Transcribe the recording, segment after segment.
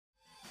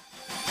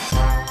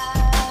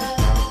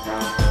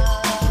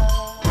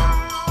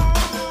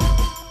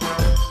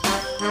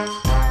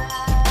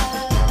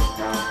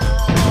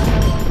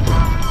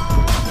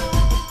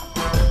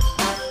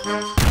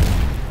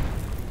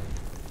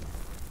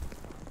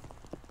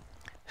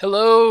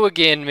Hello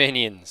again,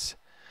 minions.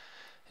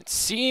 It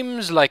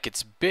seems like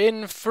it's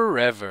been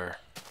forever.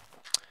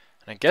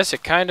 And I guess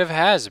it kind of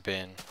has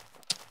been.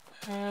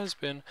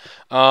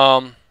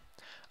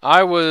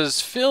 I was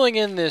filling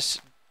in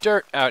this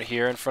dirt out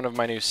here in front of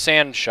my new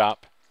sand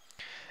shop.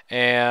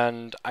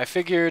 And I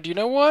figured, you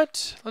know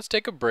what? Let's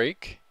take a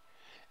break.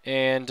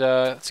 And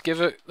let's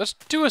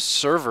do a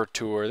server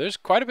tour. There's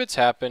quite a bit's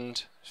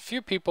happened. A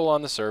few people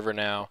on the server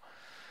now.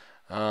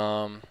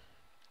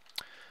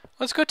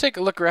 Let's go take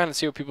a look around and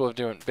see what people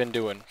have been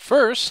doing.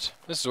 First,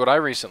 this is what I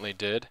recently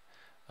did.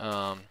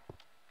 But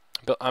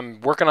I'm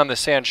working on the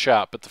sand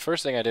shop, but the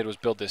first thing I did was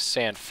build this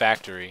sand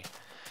factory.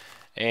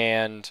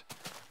 And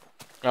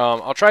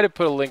I'll try to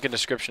put a link in the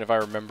description if I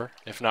remember,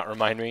 if not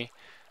remind me,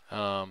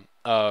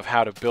 of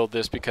how to build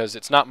this because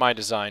it's not my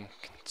design.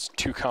 It's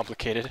too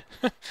complicated.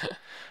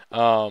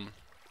 But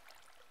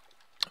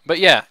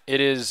yeah, it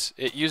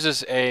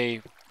uses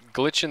a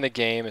glitch in the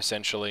game,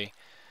 essentially,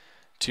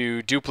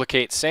 to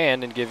duplicate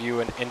sand and give you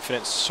an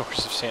infinite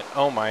source of sand.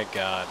 Oh my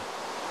god.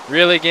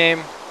 Really,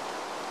 game?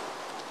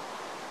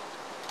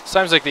 It's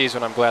times like these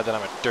when I'm glad that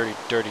I'm a dirty,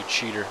 dirty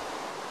cheater.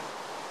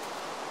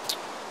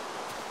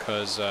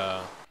 Because,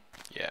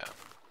 yeah.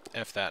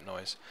 F that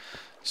noise.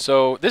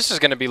 So, this is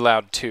going to be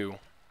loud too.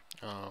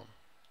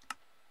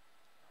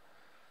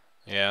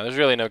 Yeah, there's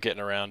really no getting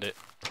around it.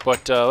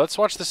 But let's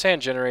watch the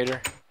sand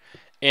generator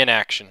in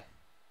action.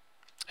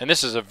 And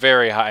this is a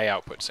very high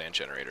output sand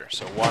generator,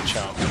 so watch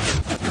out.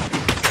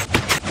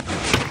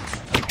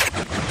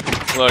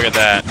 Look at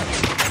that.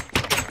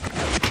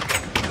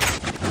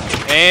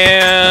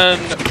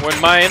 And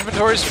when my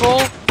inventory's full,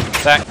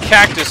 that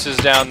cactus is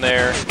down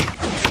there.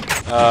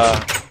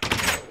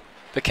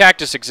 The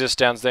cactus exists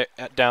down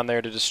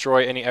there to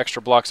destroy any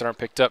extra blocks that aren't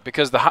picked up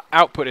because the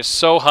output is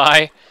so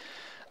high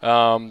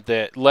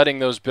that letting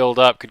those build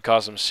up could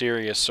cause some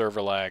serious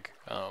server lag.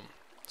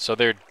 So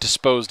they're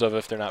disposed of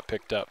if they're not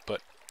picked up, but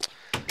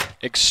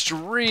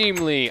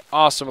extremely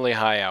awesomely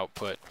high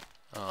output.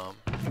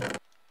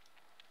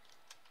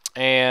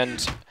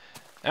 And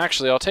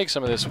actually, I'll take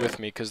some of this with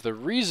me because the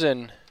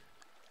reason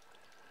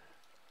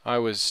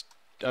I've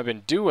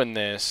been doing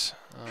this.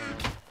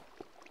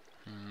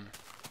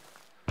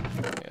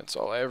 Yeah, that's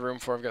all I have room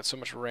for. I've got so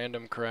much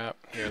random crap.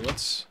 Here,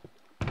 let's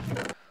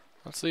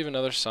leave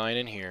another sign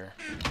in here.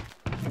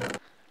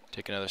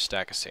 Take another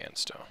stack of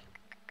sandstone.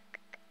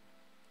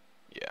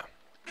 Yeah.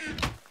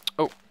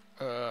 Oh.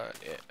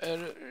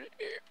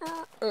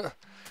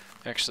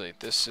 Actually,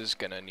 this is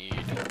gonna need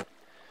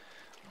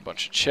a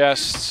bunch of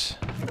chests.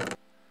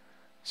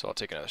 So I'll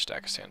take another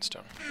stack of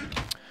sandstone.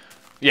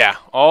 Yeah,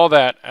 all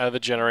that out of the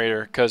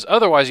generator, because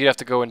otherwise you'd have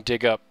to go and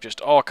dig up just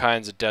all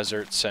kinds of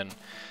deserts. And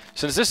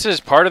since this is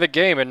part of the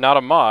game and not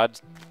a mod,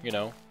 you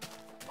know,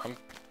 I'm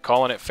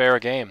calling it fair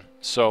game.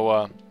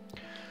 So,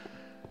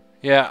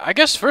 yeah, I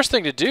guess first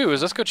thing to do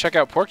is let's go check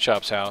out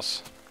Porkchop's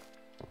house,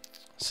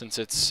 since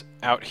it's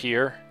out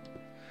here.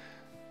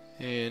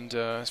 And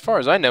as far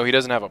as I know, he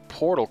doesn't have a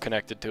portal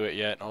connected to it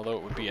yet, although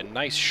it would be a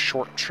nice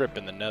short trip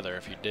in the nether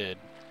if he did.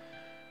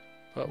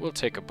 But we'll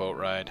take a boat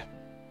ride.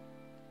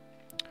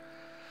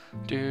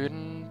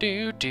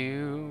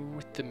 Do-do-do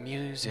with the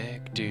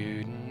music,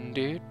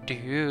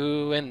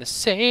 do-do-do, and the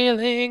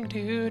sailing,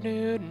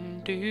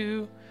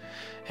 do-do-do,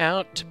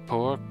 out to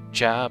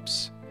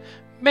Porkchop's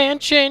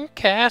mansion,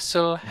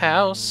 castle,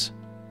 house.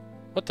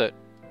 What the?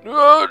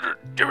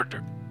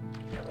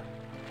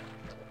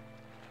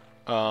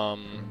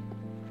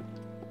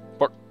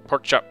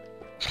 Porkchop.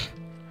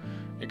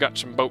 You got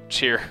some boats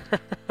here.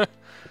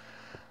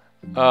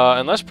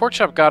 Unless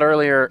Porkchop got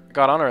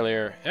on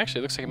earlier. Actually,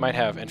 it looks like he might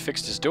have, and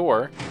fixed his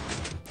door.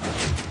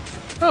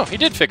 Oh, he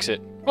did fix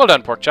it. Well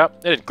done,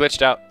 Porkchop. It had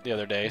glitched out the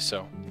other day,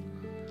 so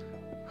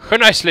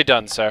nicely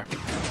done, sir.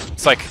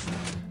 It's like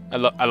I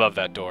love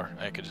that door.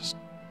 I could just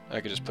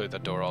play with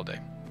that door all day.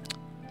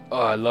 Oh,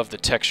 I love the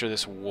texture of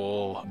this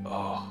wool.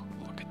 Oh,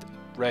 look at the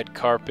red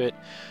carpet.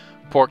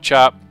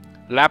 Porkchop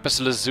lapis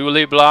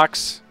lazuli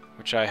blocks,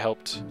 which I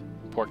helped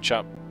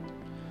Porkchop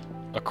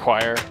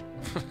acquire.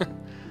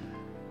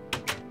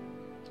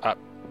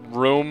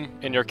 Room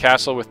in your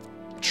castle with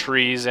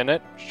trees in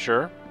it.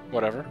 Sure,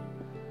 whatever.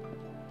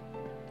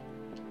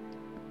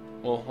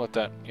 We'll let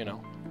that, you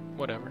know,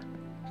 whatever.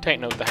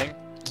 Tain't no thing.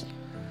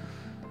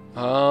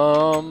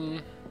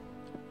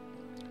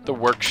 The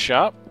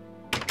workshop,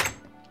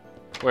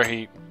 where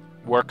he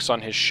works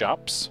on his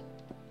shops.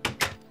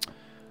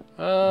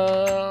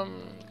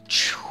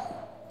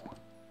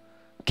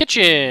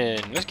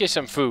 Kitchen. Let's get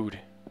some food.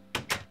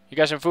 You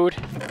got some food?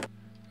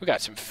 We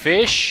got some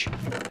fish.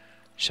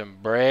 Some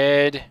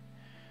bread,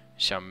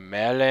 some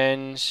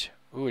melons.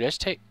 Ooh, let's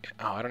take.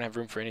 Oh, I don't have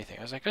room for anything.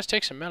 I was like, let's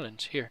take some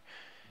melons.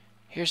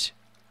 Here's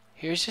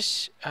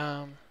this.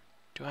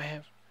 Do I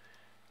have?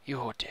 You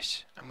hold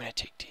this. I'm gonna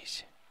take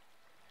these.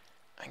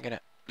 I'm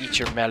gonna eat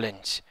your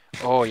melons.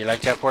 Oh, you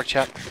like that,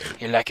 Porkchop?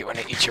 You like it when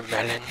I eat your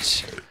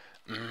melons?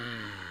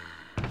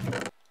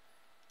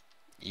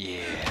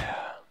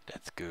 Yeah,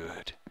 that's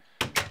good.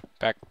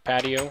 Back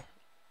patio.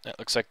 That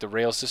looks like the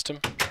rail system.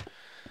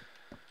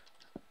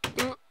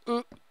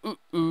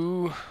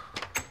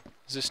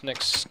 Is this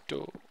next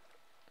door?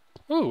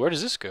 Ooh, where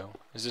does this go?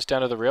 Is this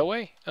down to the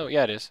railway? Oh,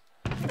 yeah, it is.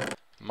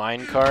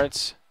 Mine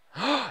carts.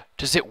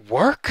 Does it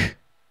work?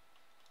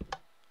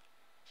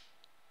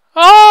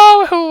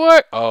 Oh, it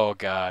worked! Oh,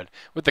 God.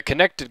 With the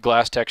connected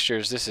glass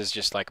textures, this is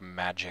just like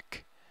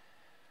magic.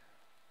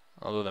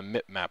 Although the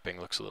mip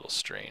mapping looks a little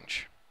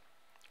strange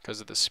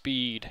because of the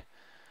speed.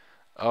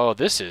 Oh,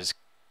 this is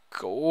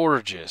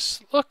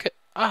gorgeous. Look at...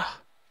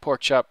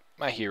 Pork chop,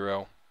 my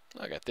hero.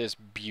 Look at this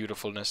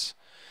beautifulness.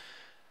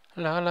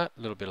 La la, a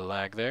little bit of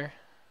lag there.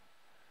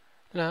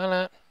 La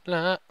la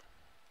la.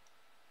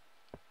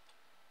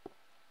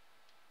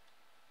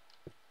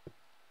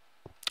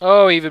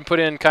 Oh, even put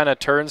in kind of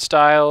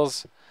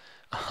turnstiles.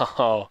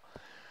 Oh,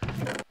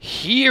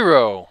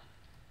 hero.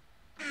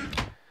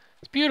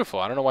 It's beautiful.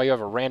 I don't know why you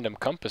have a random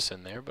compass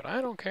in there, but I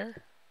don't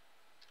care.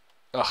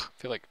 Ugh, I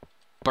feel like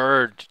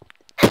bird.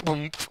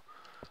 Boom.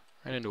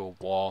 Right into a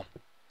wall.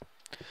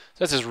 So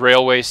that's his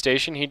railway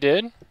station he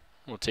did.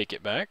 We'll take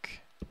it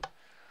back.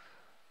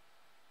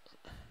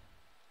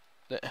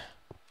 The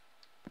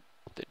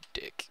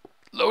dick.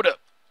 Load up.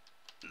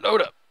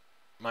 Load up.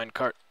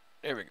 Minecart.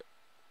 There we go.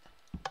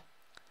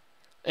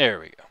 There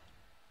we go.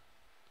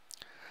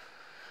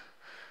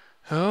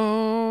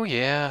 Oh,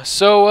 yeah.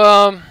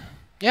 So,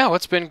 yeah,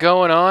 what's been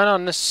going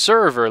on the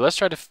server? Let's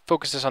try to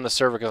focus this on the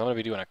server because I'm going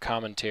to be doing a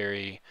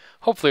commentary,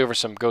 hopefully over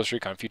some Ghost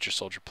Recon Future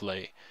Soldier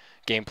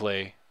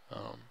gameplay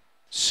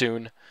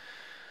soon.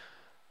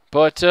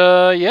 But,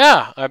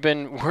 yeah, I've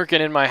been working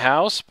in my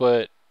house,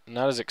 but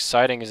not as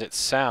exciting as it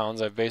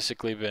sounds. I've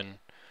basically been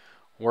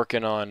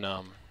working on,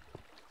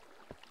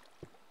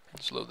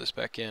 let's load this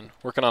back in,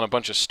 working on a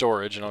bunch of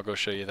storage, and I'll go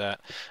show you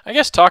that. I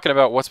guess talking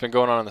about what's been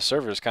going on the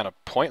server is kind of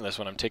pointless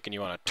when I'm taking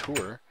you on a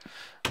tour.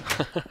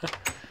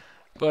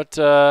 But,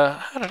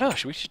 I don't know,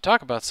 we should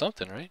talk about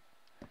something, right?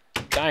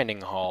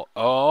 Dining hall.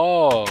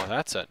 Oh,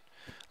 that's a...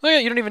 Look at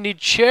it, you don't even need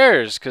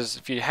chairs, because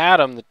if you had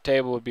them, the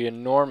table would be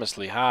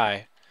enormously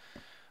high.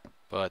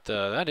 But,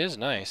 that is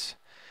nice.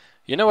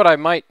 You know what I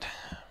might...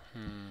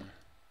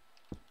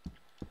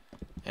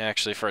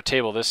 Actually, for a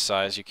table this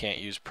size, you can't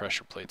use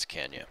pressure plates,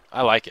 can you?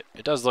 I like it.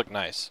 It does look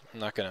nice. I'm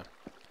not going to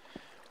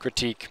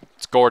critique.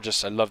 It's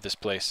gorgeous. I love this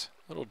place.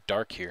 A little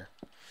dark here.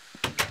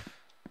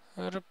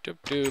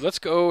 Let's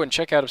go and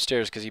check out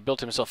upstairs, because he built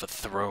himself a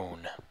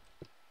throne.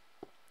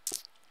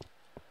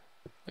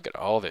 Look at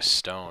all this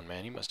stone,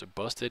 man. He must have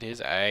busted his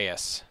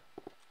ass.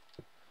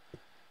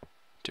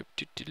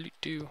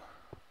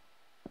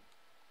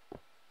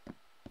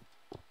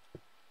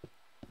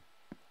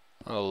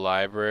 A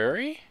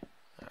library.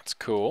 That's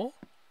cool.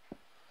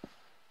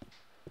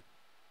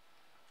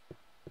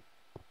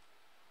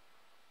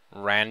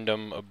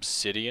 Random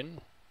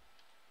obsidian.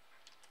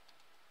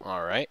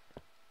 Alright.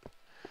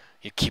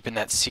 You keeping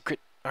that secret,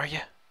 are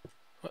you?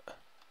 What?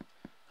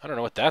 I don't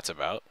know what that's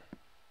about.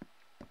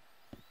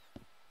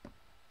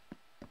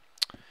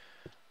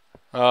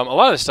 A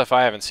lot of this stuff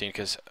I haven't seen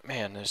because,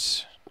 man,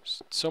 there's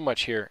so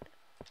much here.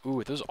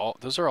 Ooh,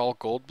 those are all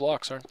gold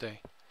blocks, aren't they?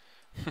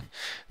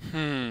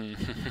 I'm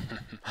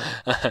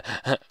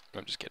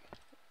just kidding.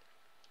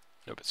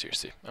 No, but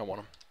seriously, I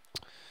want them.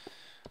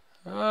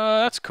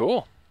 That's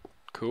cool.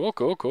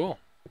 Cool.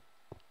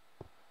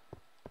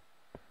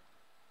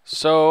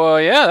 So,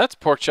 yeah, that's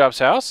Pork Chop's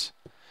house.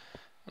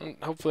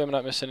 Hopefully I'm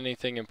not missing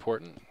anything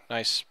important.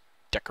 Nice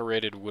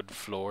decorated wood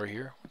floor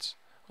here.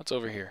 What's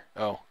over here?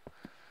 Oh.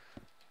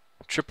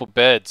 Triple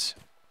beds.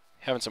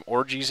 Having some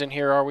orgies in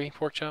here, are we,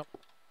 Pork Chop?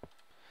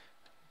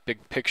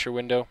 Big picture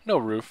window. No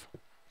roof.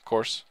 Of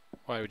course.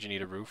 Why would you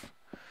need a roof?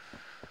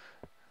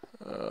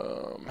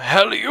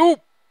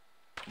 Alley-oop!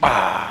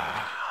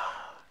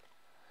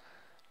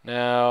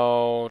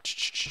 Now,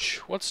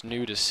 what's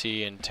new to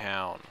see in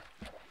town?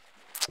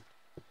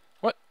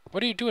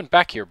 What are you doing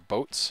back here,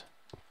 boats?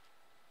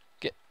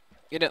 Get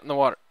it in the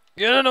water.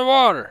 Get in the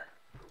water!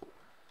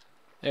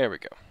 There we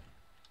go.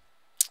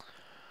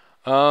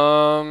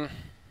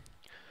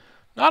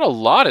 Not a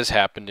lot has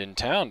happened in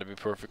town, to be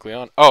perfectly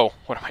honest. Oh,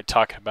 what am I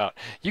talking about?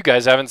 You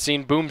guys haven't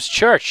seen Boom's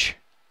church.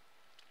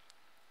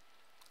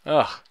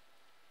 Ugh.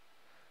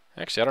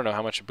 Actually, I don't know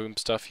how much Boom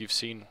stuff you've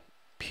seen,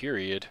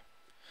 period.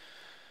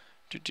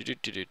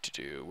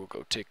 We'll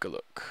go take a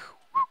look.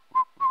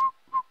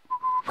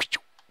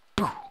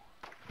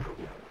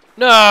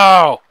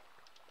 No!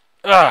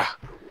 Ugh!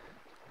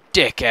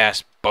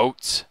 Dick-ass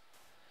boats.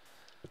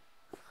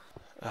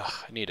 Ugh,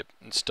 I need to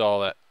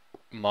install that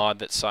mod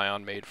that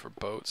Scion made for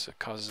boats. It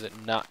causes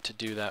it not to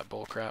do that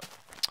bullcrap.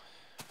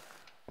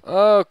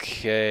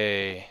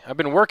 Okay. I've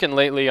been working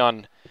lately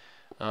on,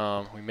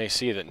 we may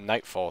see that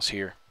nightfall's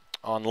here,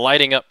 on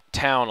lighting up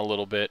town a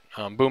little bit.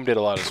 Boom did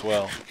a lot as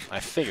well. I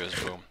think it was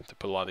Boom to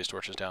put a lot of these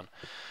torches down.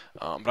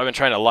 But I've been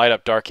trying to light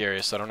up dark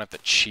areas so I don't have to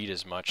cheat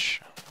as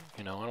much.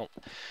 You know,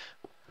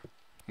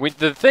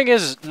 the thing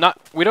is,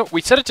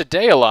 we set it to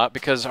day a lot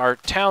because our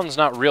town's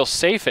not real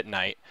safe at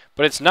night.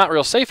 But it's not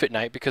real safe at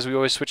night because we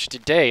always switch it to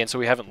day, and so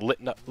we haven't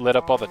lit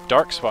up all the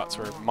dark spots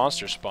where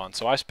monsters spawn.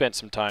 So I spent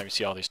some time, you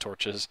see all these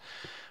torches,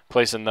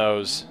 placing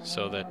those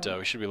so that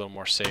we should be a little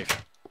more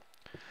safe.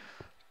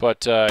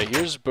 But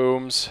here's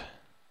Boom's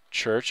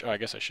church. Oh, I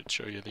guess I should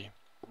show you the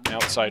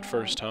outside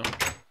first, huh?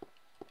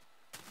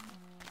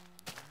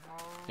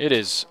 It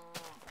is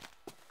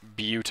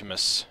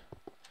beautimous.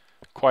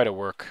 Quite a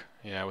work.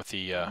 Yeah, with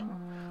the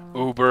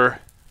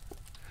Uber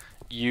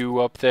U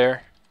up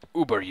there.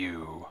 Uber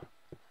U.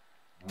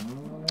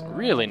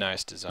 Really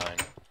nice design.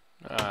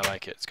 I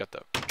like it. It's got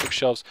the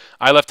bookshelves.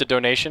 I left a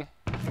donation.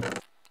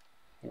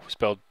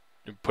 Spelled,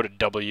 put a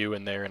W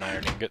in there in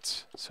iron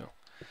ingots. So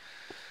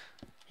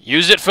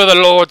use it for the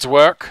Lord's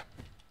work.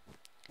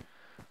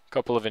 A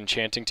couple of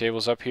enchanting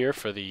tables up here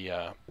for the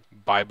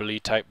Bible-y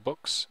type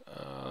books.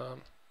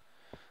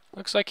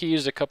 Looks like he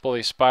used a couple of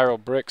these spiral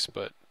bricks,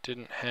 but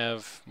didn't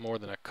have more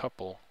than a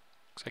couple.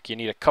 Looks like you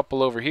need a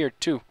couple over here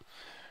too.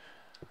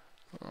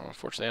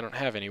 Unfortunately, I don't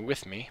have any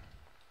with me.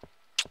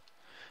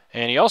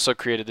 And he also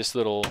created this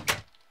little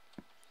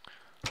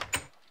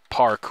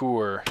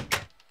parkour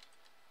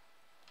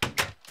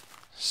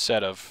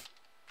set of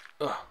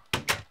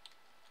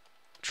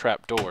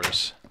trap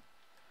doors,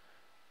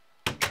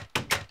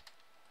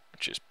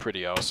 which is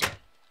pretty awesome.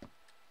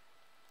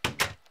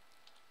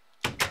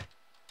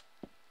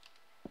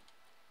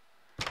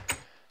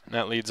 And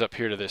that leads up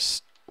here to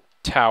this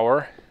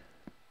tower.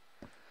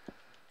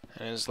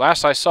 And as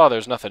last I saw,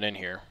 there's nothing in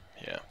here.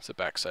 Yeah, it's the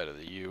backside of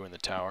the U and the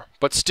tower.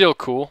 But still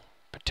cool.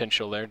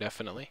 Potential there,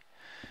 definitely.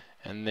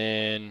 And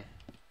then...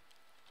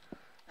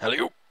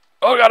 Hello!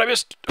 Oh god, I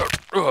missed!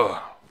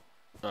 Well,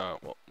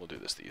 we'll do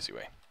this the easy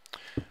way.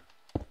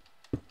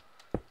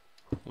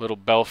 Little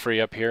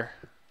belfry up here.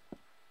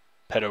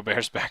 Pedo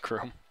Bear's back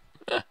room.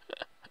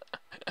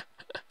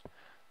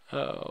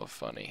 Oh,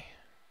 funny.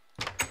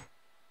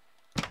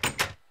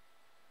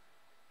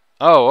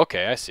 Oh,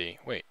 okay, I see.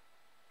 Wait.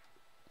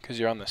 Because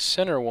you're on the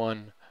center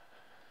one.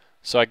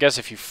 So I guess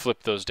if you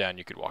flip those down,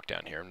 you could walk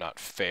down here and not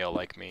fail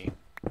like me.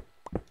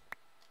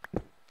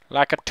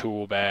 Like a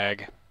tool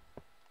bag.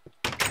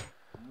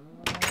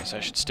 Guess I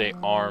should stay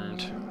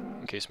armed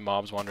in case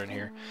mobs wander in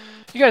here.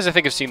 You guys, I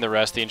think, have seen the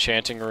rest. The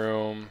enchanting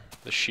room,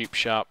 the sheep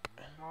shop.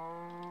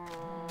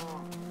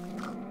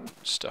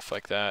 Stuff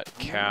like that.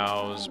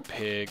 Cows,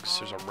 pigs.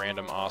 There's a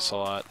random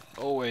ocelot.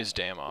 Always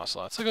damn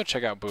ocelots. So go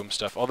check out Boom's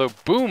stuff. Although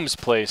Boom's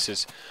place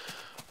is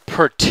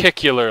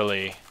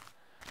particularly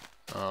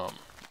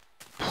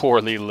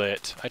poorly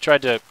lit. I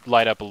tried to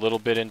light up a little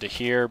bit into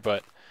here,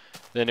 but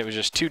then it was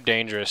just too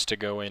dangerous to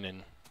go in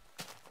and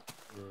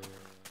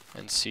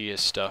see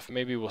his stuff.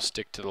 Maybe we'll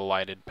stick to the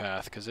lighted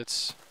path, because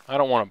it's... I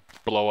don't want to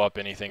blow up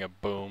anything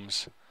of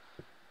Boom's.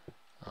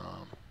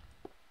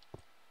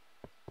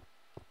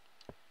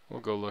 We'll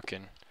go look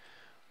in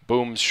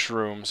Boom's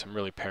shrooms. I'm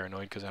really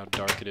paranoid because of how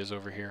dark it is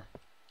over here.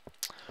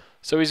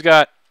 So he's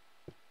got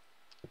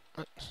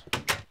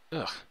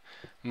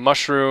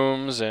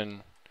mushrooms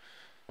and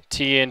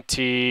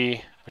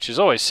TNT, which is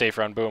always safe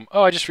around Boom.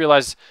 Oh, I just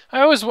realized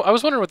I was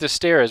wondering what this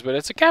stair is, but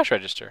it's a cash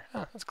register.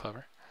 Oh, that's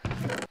clever.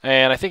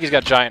 And I think he's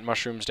got giant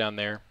mushrooms down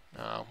there.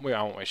 I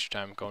won't waste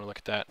your time going to look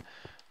at that.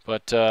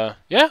 But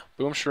yeah,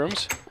 Boom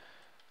shrooms.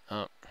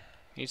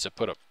 Needs to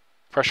put a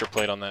pressure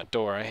plate on that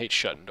door. I hate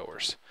shutting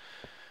doors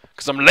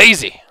because I'm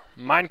lazy.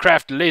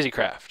 MinionCraft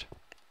LazyCraft.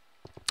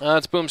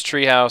 It's Boom's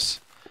treehouse.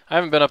 I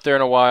haven't been up there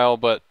in a while,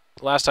 but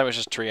last time it was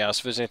just treehouse.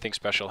 If there's anything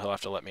special, he'll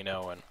have to let me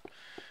know, and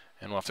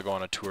we'll have to go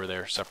on a tour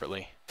there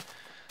separately.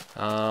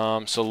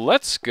 So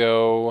let's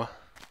go.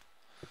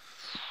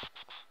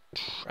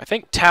 I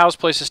think Tao's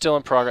place is still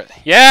in progress.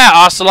 Yeah,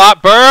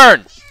 Ocelot,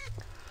 burn!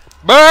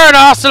 Burn,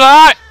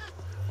 Ocelot!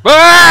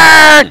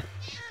 Burn!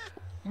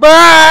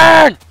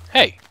 Burn!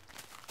 Hey,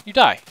 you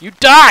die. You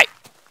die!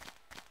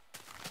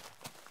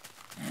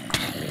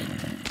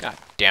 God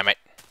damn it.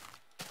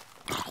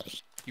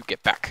 You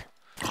get back.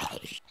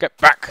 Get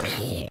back.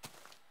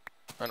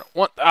 I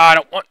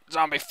don't want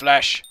zombie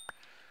flesh.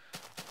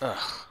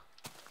 Ugh.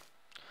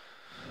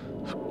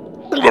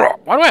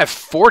 Why do I have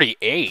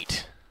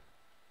 48?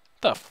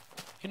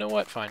 You know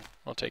what? Fine.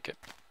 I'll take it.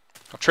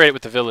 I'll trade it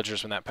with the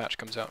villagers when that patch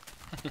comes out.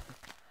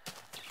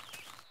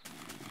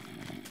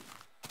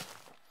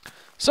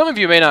 Some of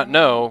you may not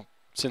know,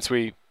 since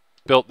we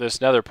built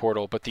this nether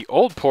portal, but the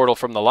old portal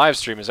from the live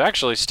stream is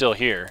actually still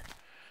here.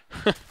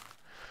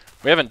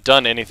 We haven't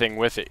done anything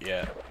with it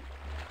yet.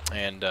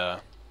 And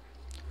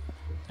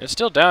it's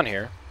still down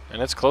here.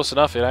 And it's close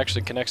enough it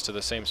actually connects to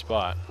the same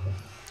spot.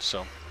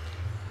 So,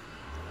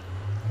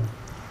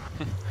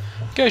 in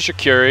case you're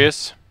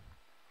curious.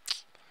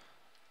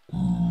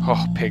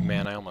 Oh,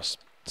 Pigman, I almost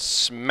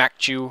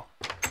smacked you.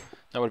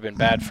 That would have been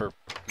bad for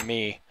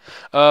me.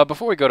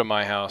 Before we go to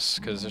my house,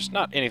 because there's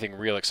not anything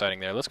real exciting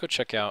there, let's go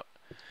check out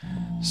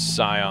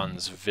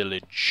Scion's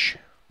village.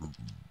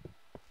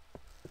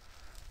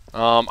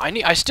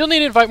 I still need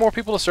to invite more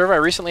people to server. I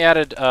recently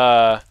added,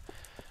 well,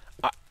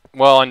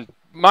 on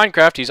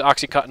MinionCraft, he's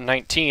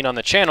Oxycontin19. On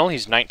the channel,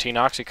 he's 19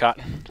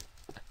 Oxycontin.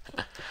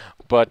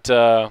 But,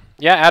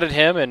 yeah, added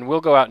him, and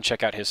we'll go out and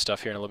check out his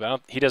stuff here in a little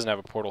bit. He doesn't have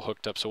a portal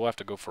hooked up, so we'll have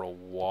to go for a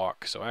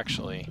walk. So,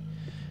 actually,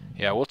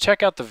 yeah, we'll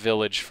check out the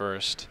village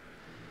first.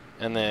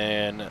 And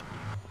then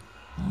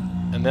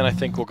I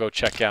think we'll go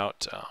check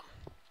out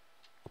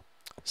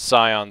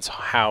Scion's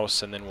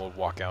house, and then we'll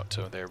walk out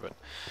to there. But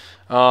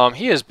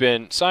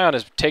Scion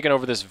has taken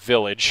over this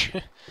village,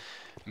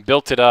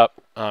 built it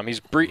up.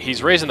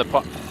 He's raising the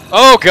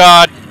oh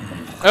God!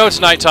 Oh, it's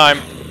nighttime.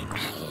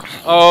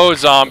 Oh,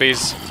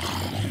 zombies!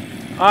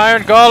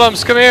 Iron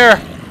golems, come here!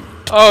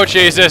 Oh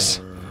Jesus!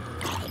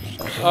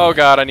 Oh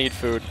God, I need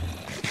food.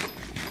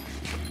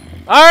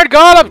 Iron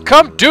golem,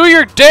 come do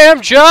your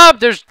damn job!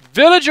 There's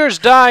villagers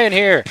dying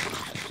here.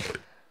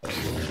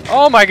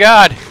 Oh my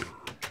God!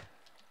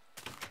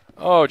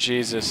 Oh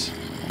Jesus!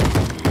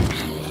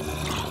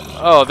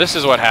 Oh, this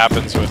is what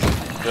happens with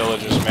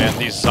villagers, man.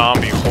 These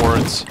zombie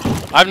hordes.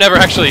 I've never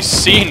actually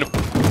seen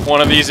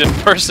one of these in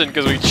person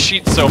because we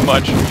cheat so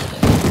much.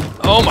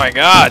 Oh my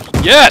God!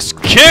 Yes!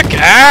 Kick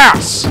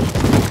ass!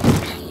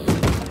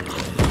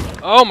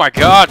 Oh my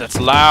God, that's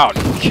loud.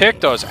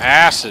 Kick those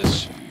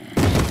asses.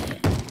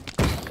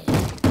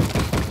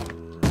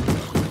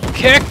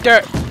 Kick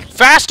their...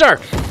 Faster!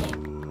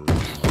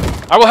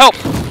 I will help.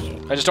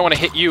 I just don't want to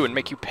hit you and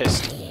make you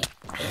pissed.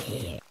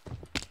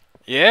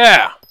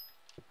 Yeah!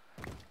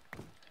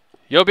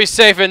 You'll be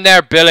safe in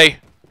there, Billy.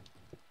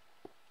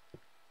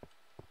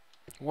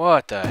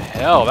 What the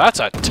hell? That's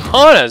a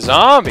ton of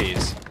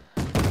zombies.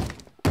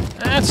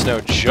 That's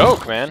no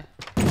joke, man.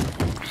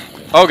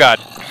 Oh God.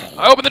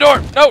 I open the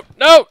door. No,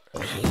 no.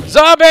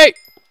 Zombie!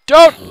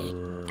 Don't.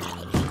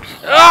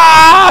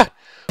 Ah!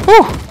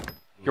 Whew.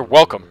 You're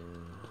welcome.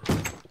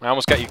 I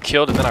almost got you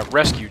killed and then I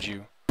rescued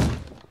you.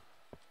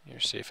 You're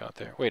safe out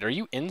there. Wait, are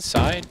you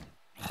inside?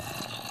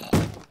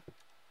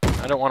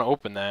 I don't want to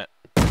open that.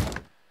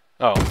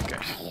 Oh, okay.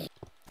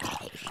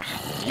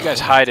 You guys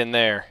hide in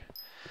there.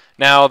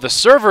 Now, the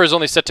server is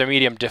only set to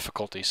medium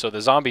difficulty, so the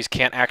zombies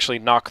can't actually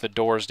knock the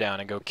doors down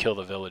and go kill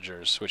the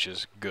villagers, which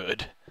is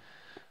good.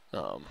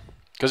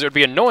 Because it would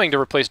be annoying to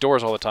replace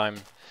doors all the time,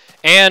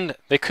 and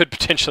they could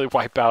potentially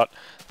wipe out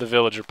the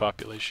villager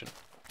population,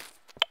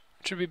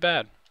 which would be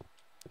bad.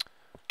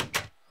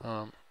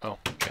 Oh,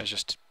 guys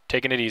just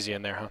taking it easy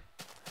in there, huh?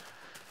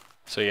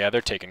 So yeah,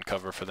 they're taking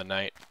cover for the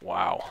night.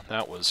 Wow,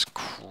 that was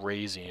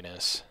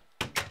craziness.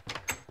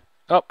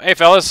 Oh, hey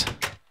fellas.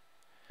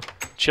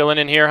 Chilling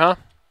in here, huh?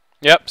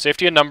 Yep,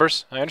 safety in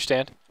numbers. I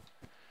understand.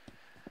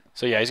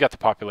 So yeah, he's got the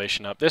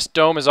population up. This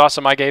dome is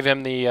awesome. I gave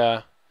him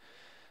the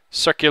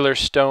circular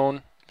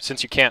stone,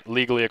 since you can't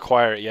legally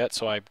acquire it yet,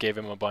 so I gave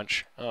him a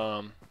bunch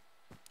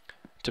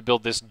to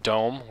build this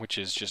dome, which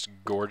is just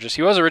gorgeous.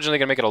 He was originally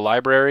going to make it a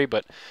library,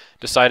 but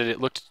decided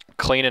it looked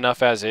clean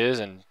enough as is,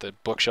 and the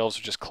bookshelves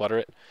would just clutter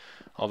it.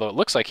 Although it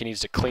looks like he needs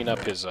to clean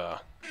up his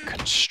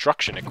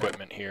construction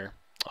equipment here.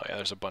 Oh yeah,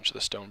 there's a bunch of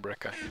the stone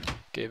brick I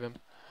gave him.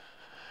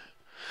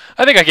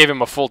 I think I gave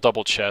him a full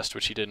double chest,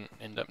 which he didn't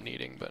end up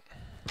needing, but...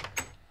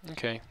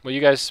 Okay, well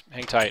you guys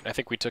hang tight. I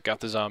think we took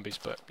out the zombies,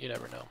 but you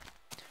never know.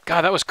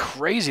 God, that was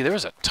crazy. There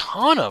was a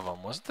ton of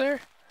them, wasn't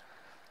there?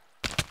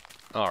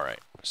 Alright,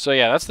 so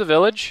yeah, that's the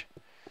village.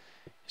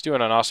 He's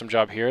doing an awesome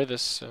job here.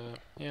 This,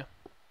 yeah,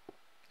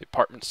 the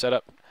apartment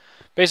setup.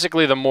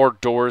 Basically, the more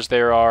doors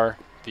there are,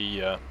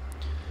 the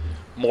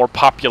more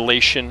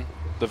population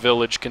the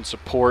village can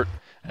support,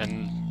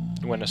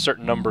 and when a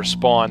certain number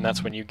spawn,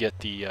 that's when you get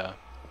the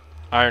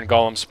iron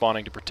golem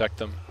spawning to protect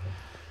them.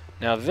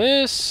 Now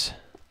this...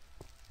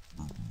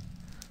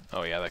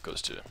 Oh yeah, that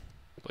goes to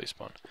place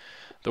spawn.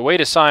 The way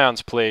to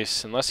Scion's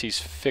place, unless he's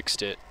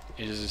fixed it,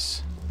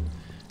 is...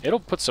 It'll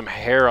put some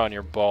hair on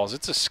your balls.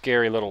 It's a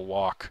scary little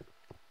walk.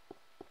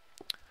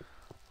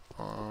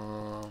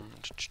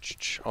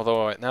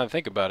 Although, now that I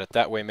think about it,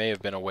 that way may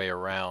have been a way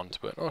around,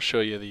 but I'll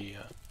show you the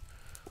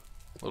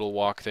little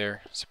walk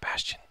there.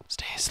 Sebastian,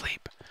 stay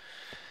asleep.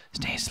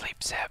 Stay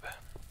asleep, Seb.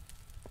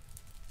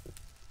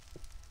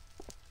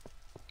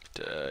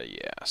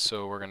 Yeah,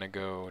 so we're gonna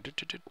go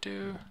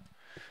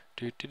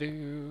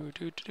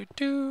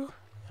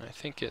I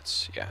think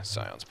it's, yeah,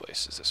 Scion's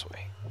place is this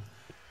way.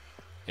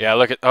 Yeah,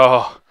 look at,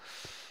 oh,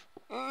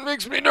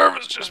 makes me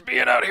nervous just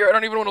being out here. I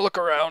don't even want to look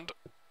around.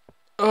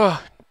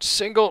 Ugh,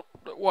 single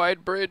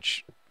wide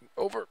bridge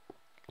over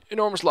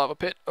enormous lava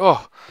pit.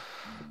 Oh,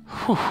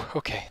 whew,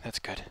 okay, that's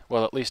good.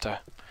 Well, at least I'm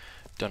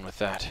done with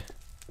that.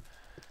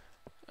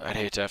 I'd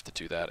hate to have to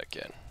do that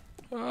again.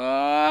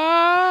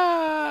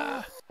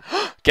 Ah!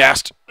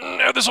 Gassed.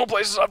 No, this whole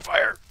place is on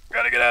fire.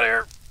 Gotta get out of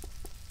here.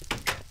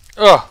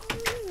 Oh,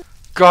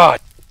 God.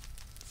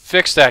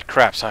 Fix that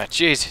crap, Scion.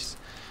 Jesus.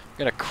 I'm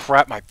gonna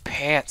crap my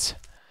pants.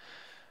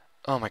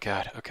 Oh my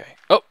God. Okay.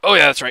 Oh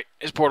yeah, that's right.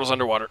 His portal's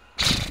underwater.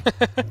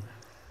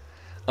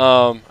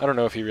 I don't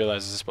know if he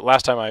realizes this, but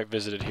last time I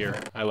visited here,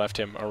 I left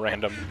him a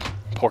random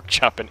pork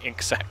chop and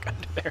ink sac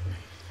under there.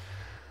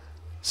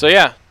 So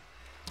yeah,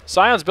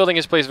 Scion's building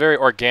his place very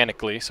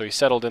organically, so he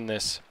settled in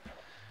this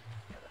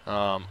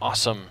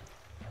awesome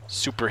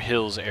super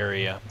hills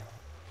area.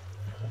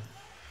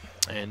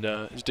 And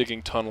is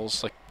digging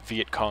tunnels like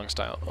Viet Cong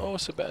style. Oh,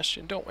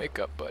 Sebastian, don't wake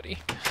up, buddy.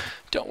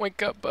 Don't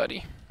wake up,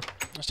 buddy.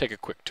 Let's take a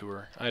quick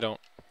tour. I don't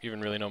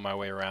even really know my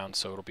way around,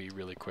 so it'll be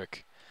really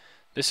quick.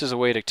 This is a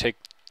way to take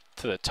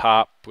to the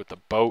top with the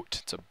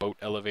boat. It's a boat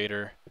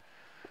elevator.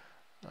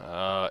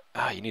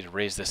 You need to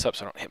raise this up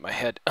so I don't hit my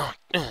head.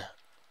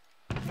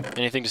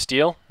 Anything to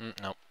steal?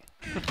 No.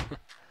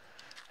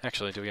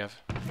 Actually, do we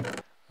have...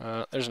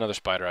 there's another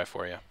spider eye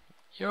for you.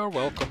 You're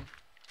welcome.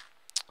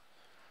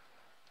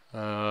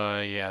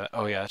 Yeah.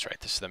 Oh, yeah, that's right.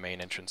 This is the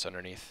main entrance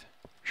underneath.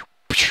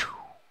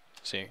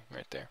 See,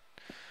 right there.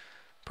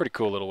 Pretty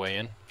cool little way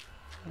in.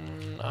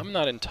 I'm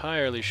not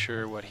entirely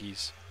sure what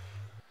he's...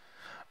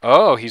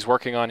 Oh, he's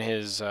working on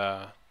his...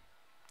 I'll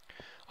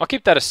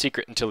keep that a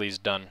secret until he's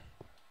done.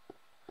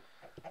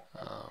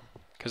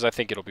 Because I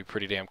think it'll be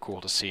pretty damn cool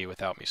to see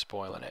without me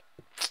spoiling it.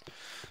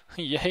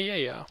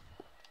 Yeah.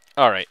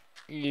 Alright,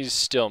 he's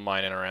still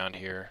mining around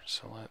here,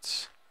 so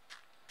let's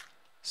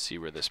see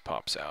where this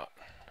pops out.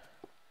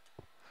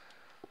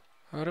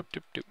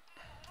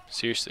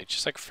 Seriously,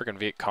 just like friggin'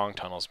 Viet Cong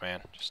tunnels,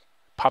 man. Just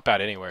pop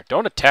out anywhere.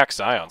 Don't attack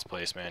Zion's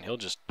place, man. He'll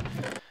just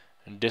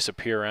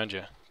disappear around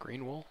you.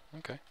 Green wool?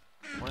 Okay.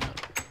 Why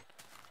not?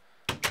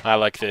 I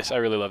like this. I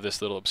really love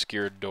this little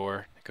obscured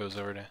door that goes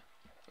over to...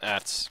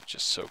 That's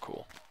just so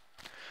cool.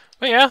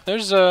 But yeah,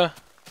 there's the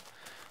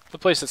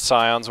place that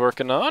Sion's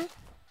working on.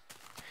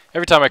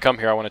 Every time I come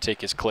here, I want to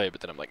take his clay, but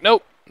then I'm like,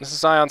 nope, this is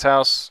Sion's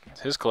house.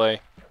 It's his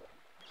clay.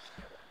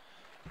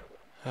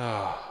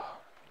 Oh.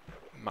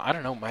 I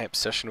don't know, my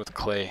obsession with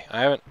clay.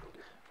 I haven't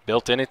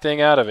built anything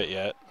out of it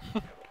yet.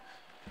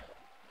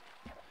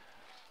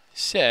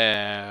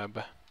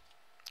 Sab.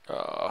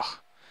 Oh,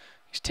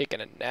 he's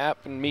taking a nap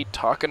and me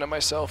talking to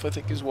myself I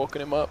think is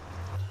woken him up.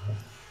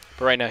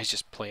 But right now he's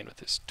just playing with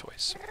his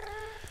toys.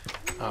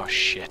 Oh,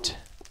 shit.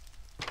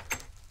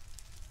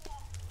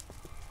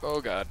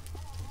 Oh, God.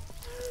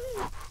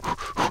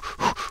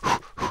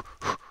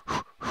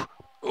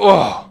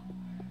 Oh!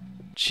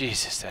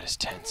 Jesus, that is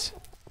tense.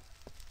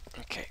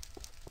 Okay.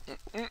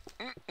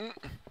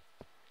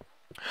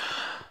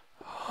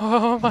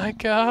 Oh my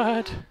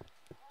god.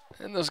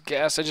 And those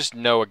gas, I just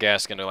know a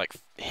gas is gonna like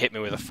hit me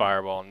with a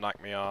fireball and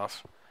knock me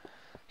off.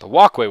 The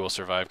walkway will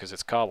survive because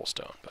it's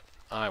cobblestone, but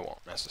I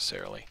won't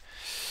necessarily.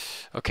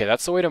 Okay,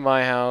 that's the way to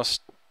my house.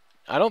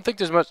 I don't think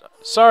there's much...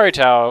 Sorry,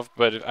 Tau,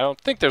 but I don't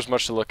think there's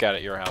much to look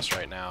at your house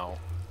right now.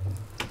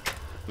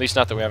 At least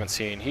not that we haven't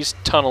seen. He's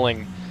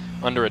tunneling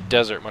under a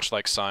desert, much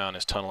like Sion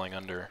is tunneling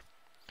under,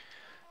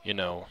 you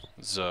know,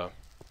 the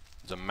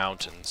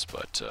mountains,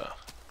 but,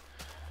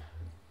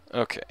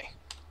 okay.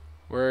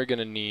 We're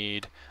gonna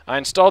need... I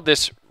installed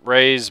this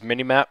Ray's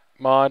minimap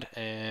mod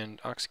and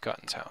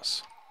Oxycontin's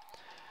house.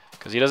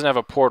 Because he doesn't have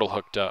a portal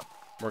hooked up.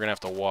 We're gonna have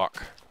to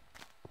walk.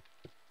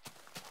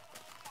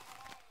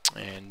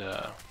 And,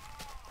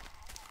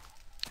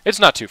 it's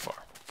not too far.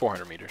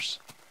 400 meters.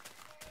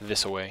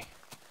 This away.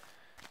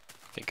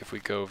 I think if we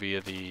go via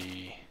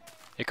the...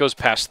 It goes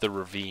past the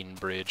ravine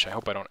bridge. I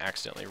hope I don't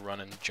accidentally run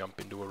and jump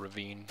into a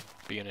ravine,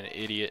 being an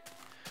idiot.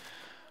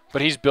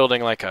 But he's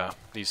building like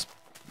these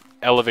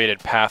elevated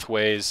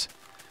pathways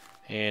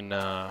in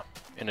a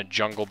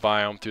jungle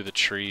biome through the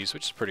trees,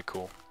 which is pretty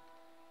cool.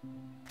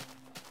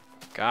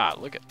 God,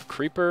 look at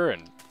creeper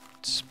and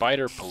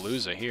spider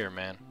palooza here,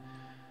 man.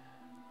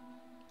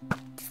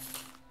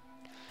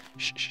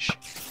 Shh, shh, shh.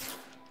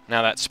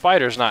 Now that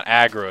spider's not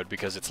aggroed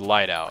because it's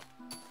light out.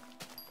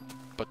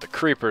 But the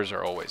creepers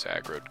are always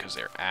aggroed because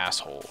they're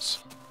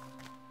assholes.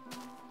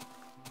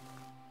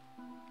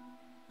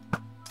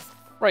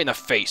 Right in the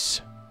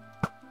face.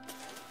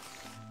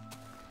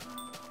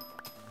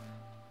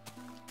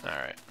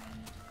 Alright.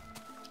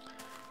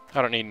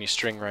 I don't need any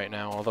string right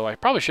now, although I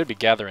probably should be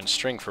gathering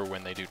string for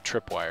when they do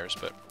tripwires,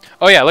 but...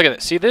 Oh yeah, look at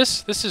that. See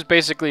this? This is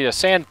basically a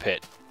sand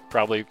pit.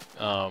 Probably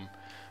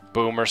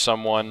Boom or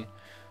someone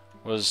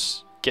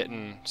was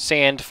getting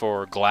sand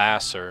for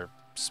glass or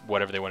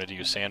whatever they wanted to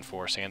use sand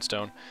for,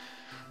 sandstone.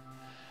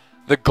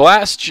 The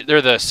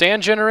the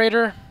sand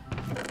generator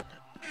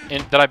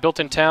that I built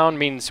in town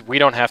means we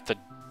don't have to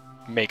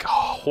make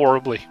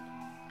horribly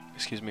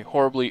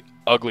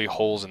ugly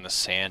holes in the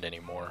sand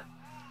anymore.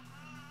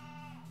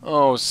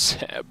 Oh,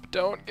 Seb,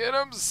 don't get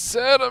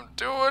upset. I'm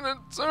doing a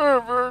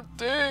server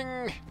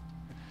thing.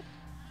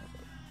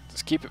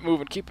 Just keep it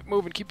moving, keep it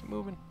moving, keep it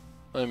moving.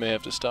 I may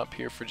have to stop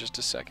here for just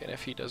a second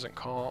if he doesn't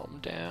calm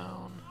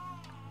down.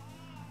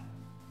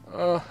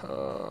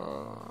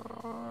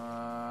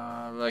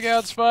 Look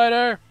out,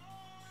 spider!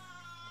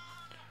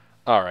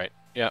 Alright,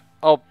 yeah.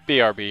 I'll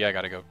BRB. I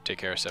gotta go take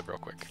care of Seb real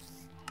quick.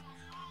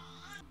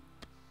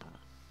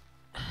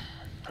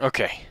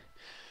 Okay.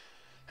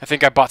 I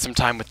think I bought some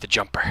time with the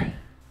jumper.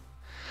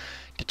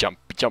 The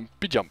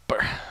jumpy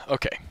jumper.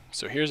 Okay,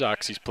 so here's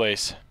Oxy's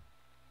place.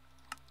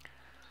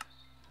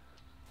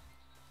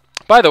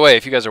 By the way,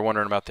 if you guys are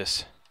wondering about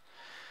this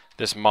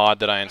mod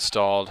that I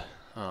installed,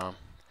 it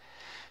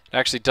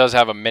actually does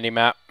have a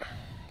mini-map.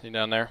 See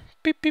down there?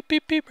 Beep, beep,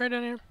 beep, beep, right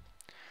down here.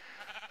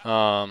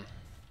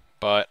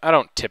 But I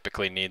don't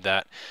typically need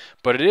that.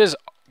 But it is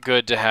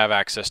good to have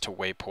access to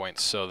waypoints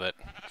so that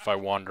if I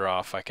wander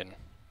off, I can,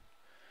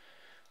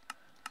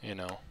 you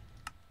know,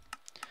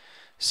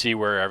 see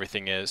where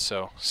everything is.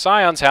 So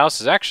Sion's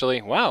house is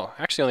actually, wow,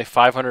 actually only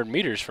 500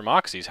 meters from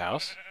Oxy's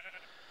house.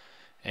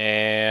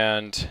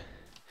 And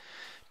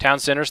Town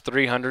center's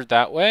 300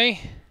 that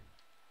way.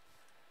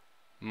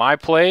 My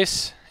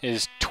place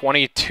is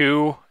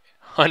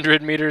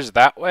 2,200 meters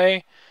that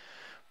way.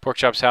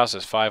 Porkchop's house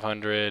is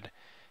 500.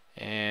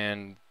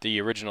 And the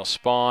original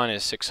spawn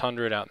is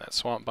 600 out in that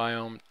swamp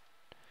biome.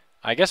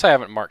 I guess I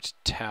haven't marked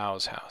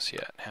Tao's house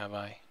yet, have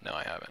I? No,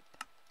 I haven't.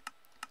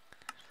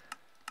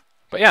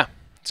 But yeah,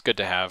 it's good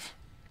to have.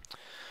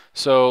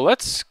 So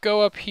let's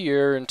go up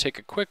here and take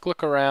a quick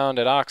look around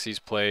at Oxy's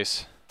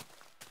place.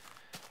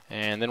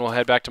 And then we'll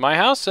head back to my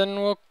house and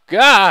we'll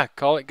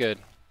call it good.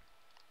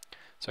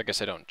 So I guess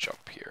I don't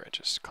jump here, I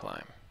just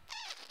climb.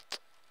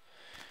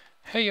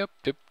 Hey up,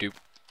 doop doop.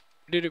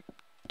 Doop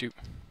doop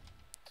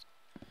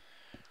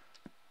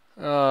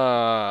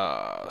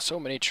doop. So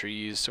many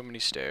trees, so many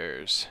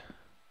stairs.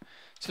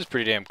 This is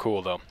pretty damn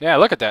cool though. Yeah,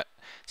 look at that.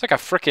 It's like a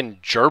frickin'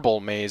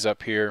 gerbil maze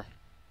up here.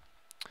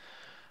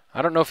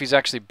 I don't know if he's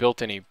actually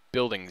built any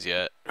buildings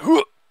yet.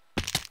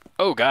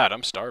 Oh god,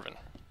 I'm starving.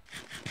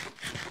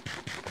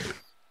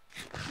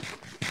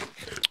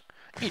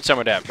 Eat some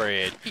of that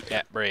bread. Eat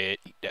that bread.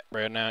 Eat that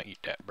bread now. Eat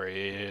that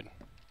bread.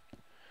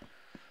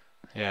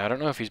 Yeah, I don't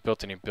know if he's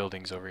built any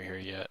buildings over here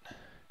yet.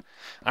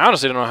 I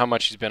honestly don't know how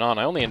much he's been on.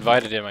 I only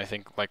invited him, I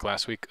think, like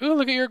last week. Ooh,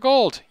 look at your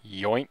gold.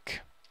 Yoink.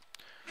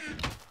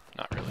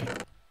 Not really.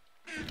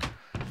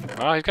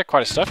 Wow, he's got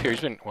quite a stuff here.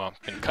 He's been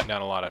cutting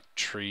down a lot of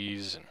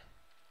trees. And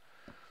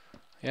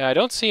yeah, I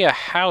don't see a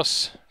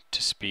house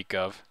to speak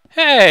of.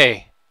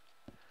 Hey!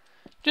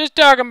 Just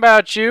talking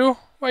about you.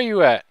 Where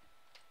you at?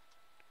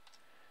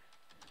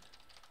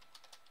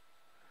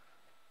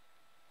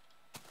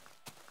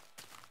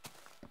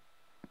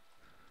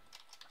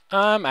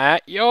 I'm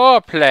at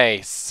your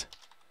place.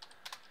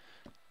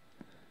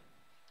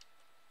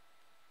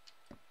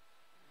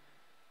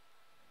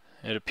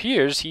 It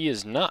appears he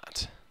is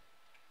not.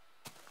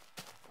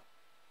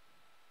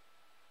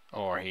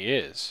 Or he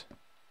is.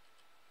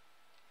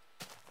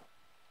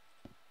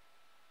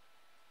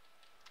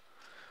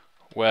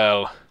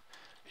 Well,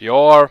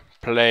 your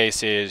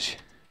place is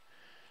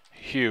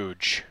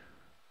huge.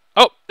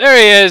 Oh, there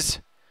he is.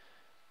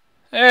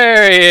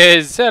 There he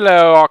is.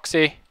 Hello,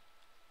 Oxy.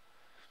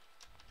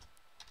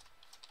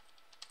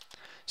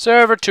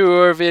 Server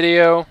tour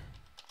video.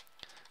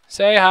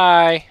 Say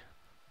hi.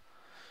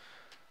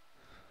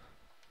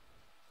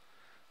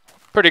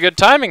 Pretty good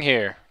timing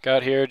here.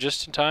 Got here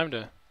just in time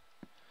to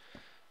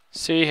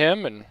see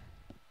him and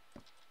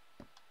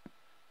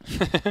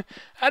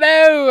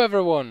hello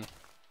everyone.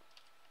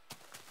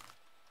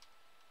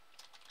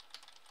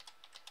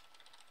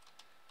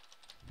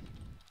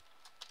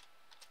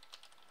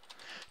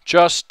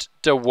 Just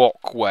the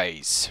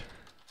walkways.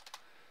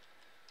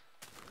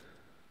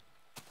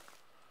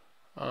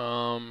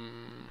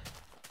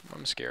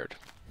 I'm scared.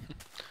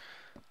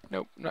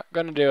 Nope, not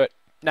gonna do it.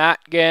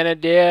 Not gonna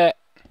do it.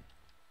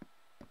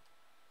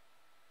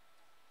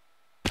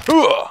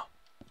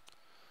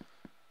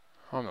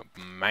 I'm a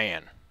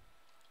man.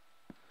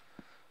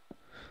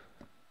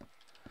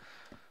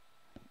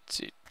 Let's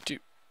see.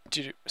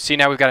 See,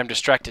 now we've got him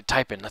distracted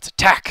typing. Let's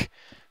attack.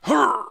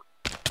 Hiya!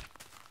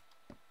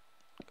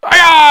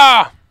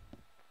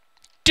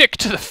 Dick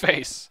to the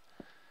face.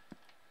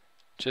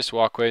 Just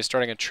walkway,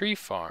 starting a tree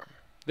farm.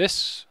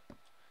 This.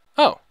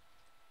 Oh.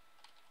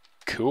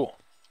 Cool.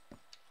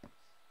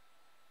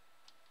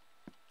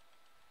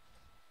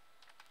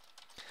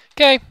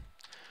 Okay.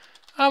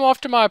 I'm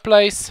off to my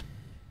place.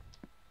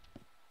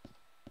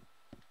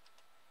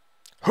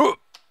 Huh.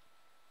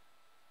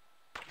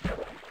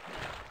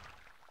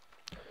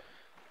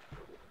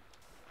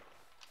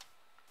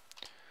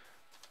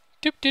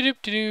 Doop doop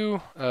doop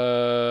doo.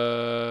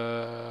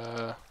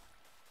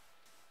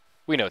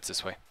 We know it's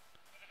this way.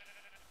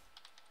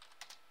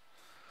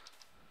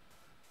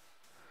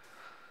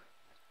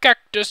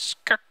 Cactus,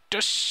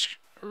 cactus,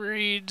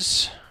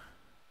 reeds.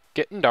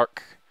 Getting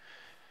dark.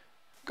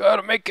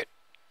 Gotta make it.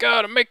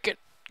 Gotta make it.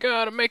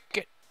 Gotta make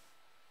it.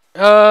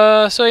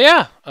 So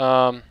yeah.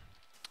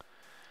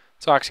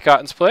 It's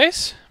Oxycontin's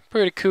place.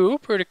 Pretty cool,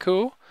 pretty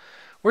cool.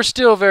 We're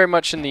still very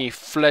much in the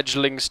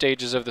fledgling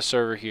stages of the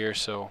server here,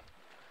 so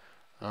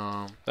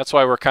that's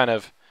why we're kind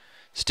of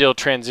still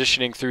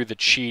transitioning through the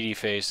cheaty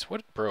phase.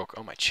 What broke?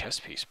 Oh, my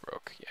chest piece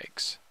broke.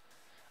 Yikes.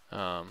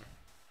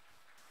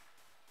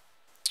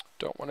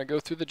 Don't want to go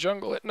through the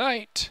jungle at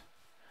night.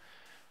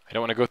 I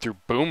don't want to go through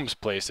Boom's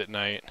place at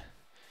night.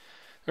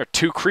 There are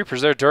 2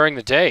 creepers there during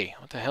the day.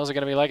 What the hell is it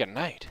going to be like at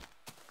night?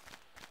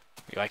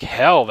 Be like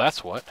hell,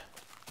 that's what.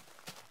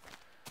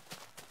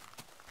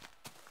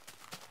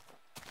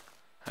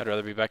 I'd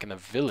rather be back in the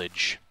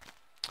village.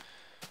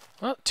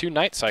 Well, 2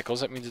 night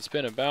cycles. That means it's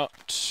been about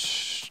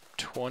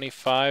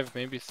 25,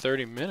 maybe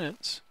 30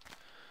 minutes.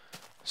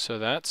 So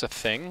that's a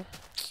thing.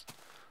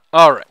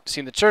 Alright,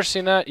 seen the church,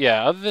 seen that?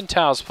 Yeah, other than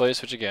Tao's place,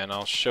 which again,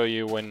 I'll show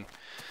you when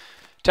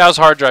Tao's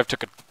hard drive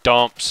took a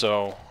dump,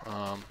 so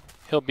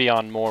he'll be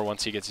on more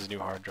once he gets his new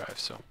hard drive.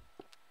 So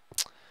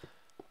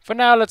for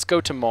now, let's go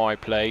to my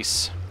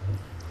place.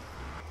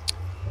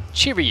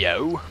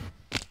 Cheerio.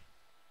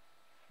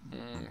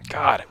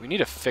 God, we need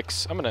to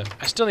fix.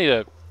 I still need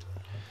to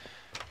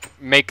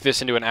make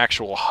this into an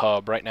actual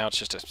hub. Right now it's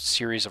just a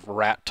series of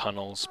rat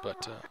tunnels,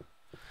 but I'm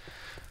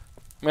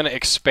going to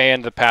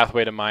expand the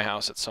pathway to my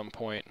house at some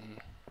point. And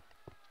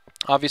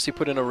obviously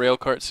put in a rail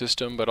cart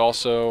system, but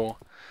also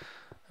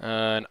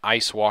an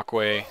ice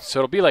walkway. So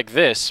it'll be like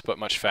this, but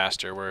much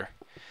faster, where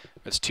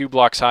if it's 2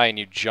 blocks high and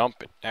you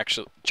jump,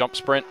 jump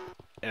sprint,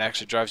 it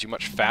actually drives you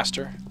much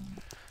faster.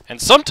 And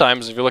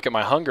sometimes, if you look at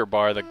my hunger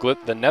bar,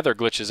 the nether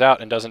glitches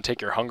out and doesn't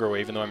take your hunger away,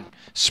 even though I'm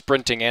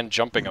sprinting and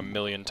jumping a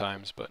million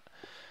times. But,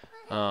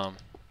 or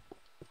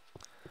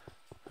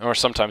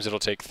sometimes it'll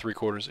take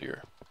 3/4 of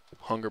your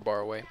hunger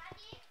bar away.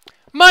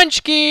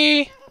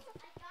 Munchkie!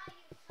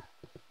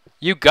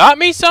 You got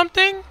me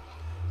something?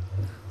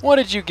 What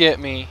did you get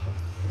me?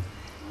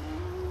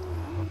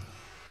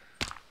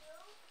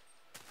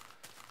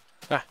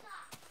 Ah.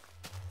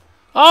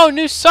 Oh,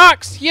 new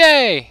socks!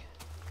 Yay!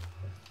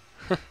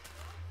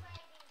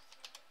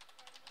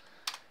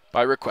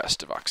 By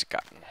request of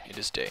Oxycontin, it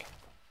is day.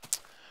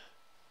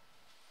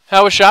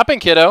 How was shopping,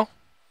 kiddo?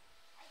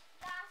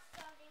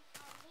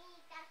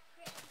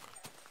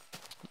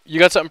 You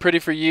got something pretty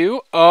for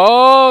you?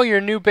 Oh,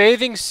 your new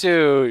bathing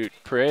suit.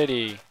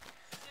 Pretty.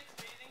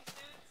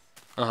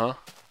 Uh-huh. And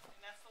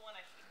that's the one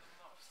I keep the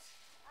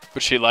most.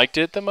 But she liked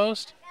it the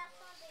most?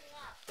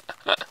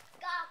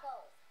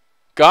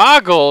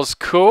 Goggles.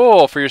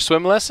 Cool. For your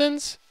swim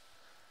lessons?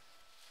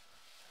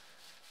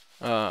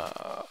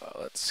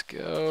 Let's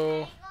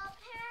go.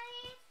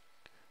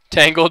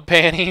 Tangled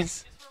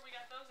panties. Guess where we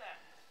got those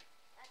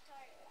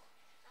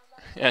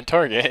at? At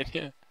Target.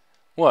 Yeah.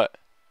 What?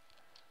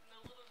 In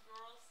the little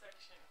girls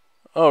section.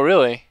 Oh,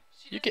 really?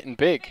 You're getting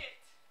big.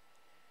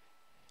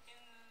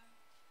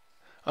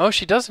 Oh,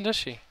 she doesn't, does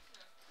she?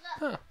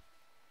 Huh.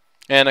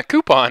 And a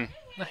coupon.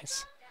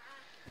 Nice.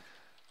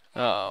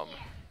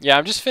 Yeah,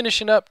 I'm just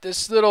finishing up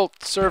this little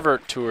server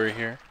tour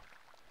here.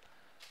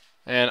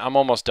 And I'm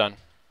almost done.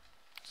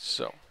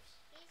 So.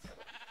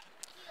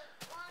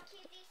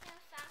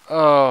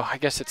 Oh, I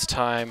guess it's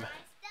time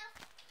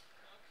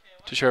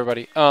to show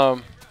everybody.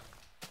 I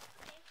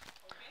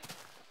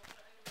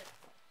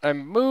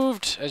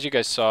moved, as you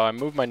guys saw, I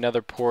moved my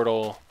nether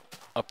portal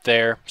up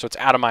there, so it's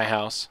out of my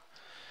house.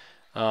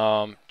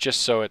 Just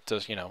so it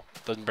does,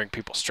 doesn't bring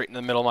people straight in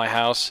the middle of my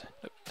house.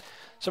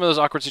 Some of those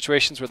awkward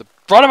situations where the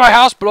front of my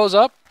house blows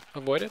up,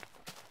 avoided.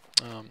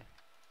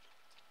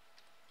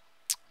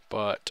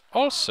 But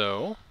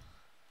also,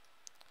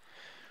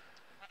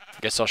 I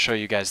guess I'll show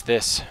you guys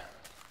this.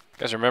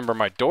 You guys remember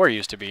my door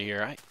used to be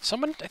here. I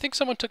think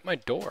someone took my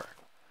door.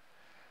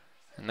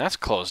 And that's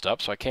closed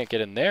up, so I can't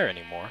get in there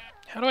anymore.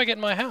 How do I get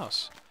in my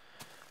house?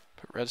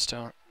 Put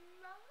redstone.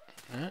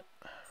 Well,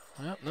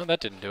 no, that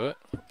didn't do it.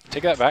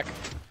 Take that back.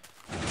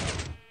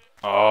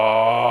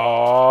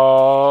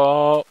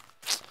 Oh.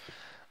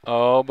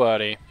 Oh,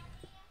 buddy.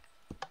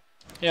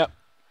 Yep.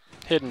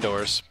 Hidden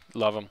doors.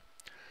 Love them.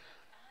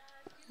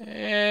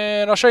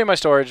 And I'll show you my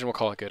storage and we'll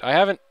call it good. I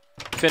haven't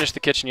finished the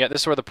kitchen yet.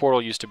 This is where the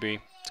portal used to be.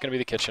 It's going to be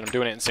the kitchen. I'm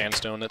doing it in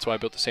sandstone. That's why I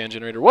built the sand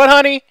generator. What,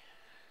 honey?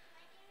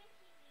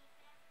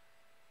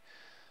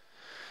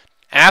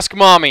 Ask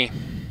Mommy.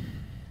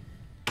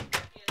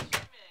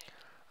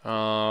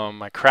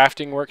 My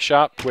crafting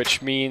workshop,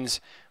 which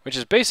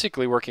is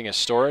basically working as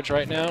storage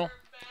right now.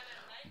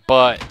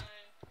 But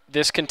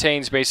this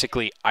contains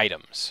basically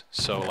items.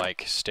 So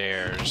like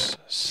stairs,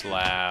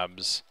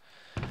 slabs,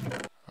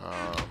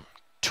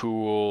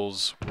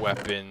 tools,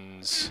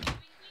 weapons.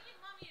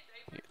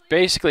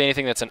 Basically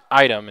anything that's an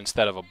item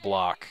instead of a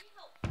block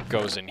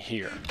goes in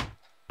here.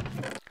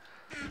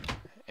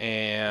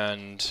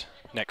 And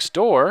next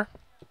door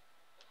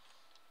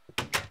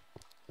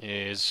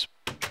is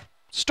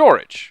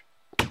storage,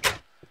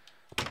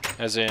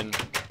 as in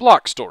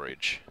block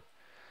storage.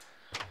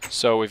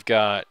 So we've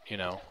got,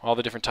 all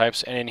the different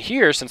types. And in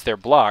here, since they're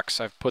blocks,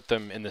 I've put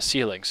them in the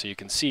ceiling. So you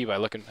can see by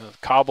looking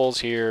at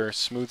cobbles here,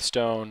 smooth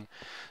stone,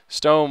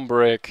 stone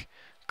brick,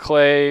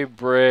 clay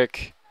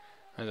brick,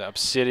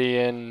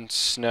 obsidian,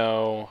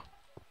 snow,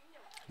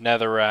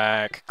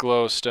 netherrack,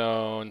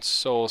 glowstone,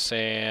 soul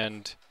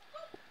sand.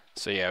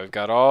 So yeah, we've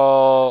got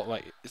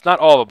it's not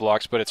all the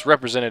blocks, but it's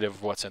representative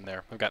of what's in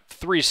there. We've got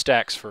 3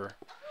 stacks for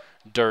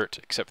dirt,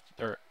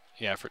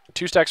 for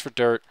 2 stacks for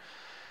dirt,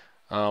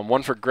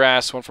 1 for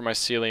grass, 1 for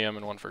mycelium,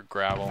 and 1 for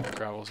gravel.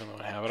 Gravel's the only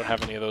one I have. I don't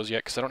have any of those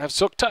yet because I don't have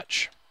silk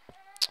touch.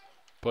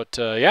 But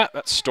yeah,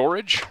 that's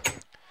storage.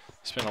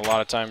 Spent a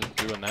lot of time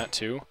doing that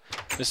too.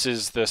 This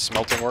is the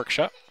smelting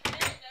workshop.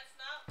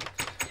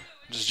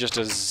 This is just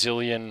a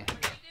zillion.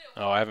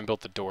 Oh, I haven't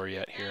built the door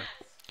yet here.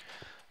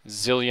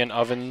 Zillion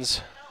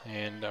ovens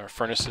and our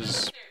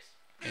furnaces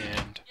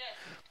and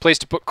place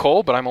to put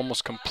coal, but I'm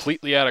almost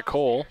completely out of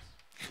coal.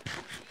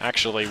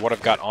 Actually, what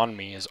I've got on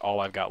me is all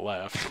I've got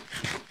left,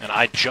 and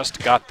I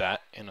just got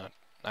that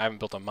I haven't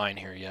built a mine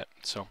here yet.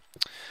 So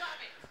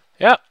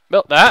yeah,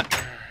 built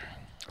that.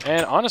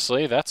 And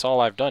honestly, that's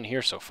all I've done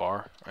here so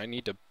far. I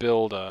need to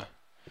build a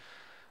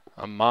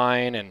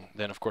mine, and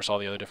then of course all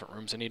the other different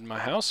rooms I need in my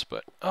house.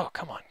 But oh,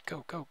 come on,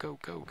 go, go, go,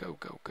 go, go,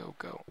 go, go,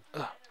 go.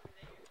 Ugh.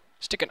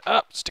 Sticking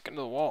to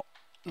the wall.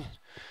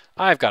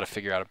 I've got to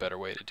figure out a better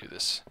way to do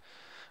this.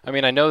 I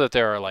mean, I know that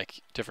there are,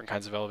 like, different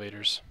kinds of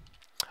elevators.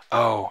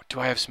 Oh, do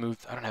I have smooth?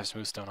 I don't have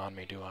smooth stone on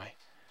me, do I?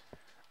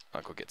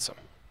 I'll go get some.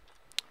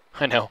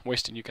 I know, I'm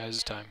wasting you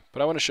guys' time.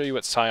 But I want to show you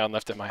what Scion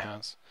left at my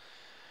house.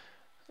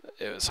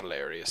 It was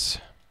hilarious.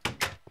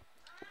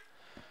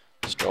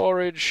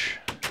 Storage,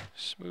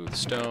 smooth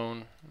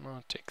stone.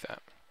 I'll take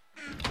that.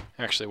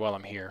 Actually, while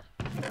I'm here,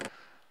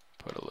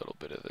 put a little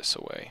bit of this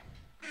away.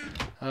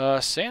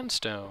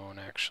 Sandstone,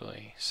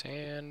 actually.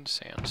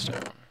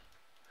 Sandstone.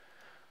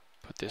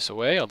 Put this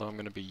away, although I'm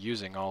going to be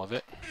using all of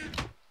it.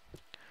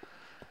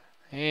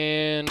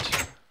 And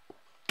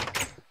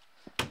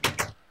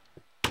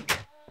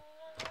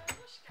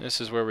this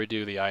is where we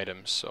do the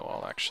items, so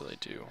I'll actually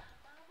do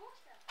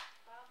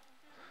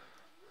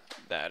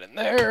that in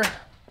there.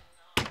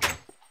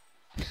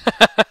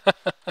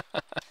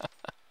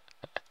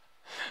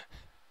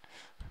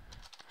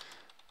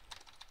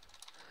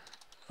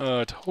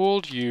 I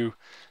told you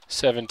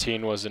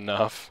 17 was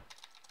enough.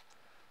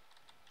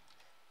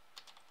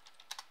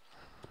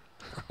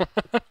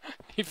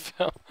 He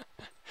fell.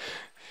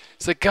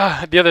 It's like,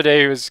 God, the other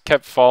day he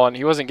kept falling.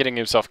 He wasn't getting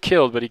himself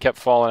killed, but he kept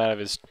falling out of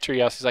his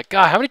treehouse. He's like,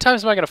 God, how many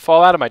times am I going to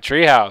fall out of my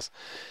treehouse?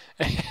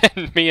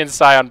 And me and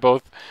Scion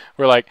both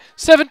were like,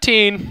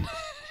 17.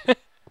 And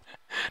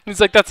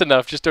he's like, that's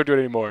enough. Just don't do it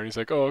anymore. And he's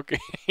like, oh, okay.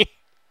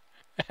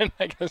 And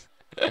I guess,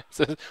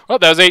 says, well,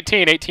 that was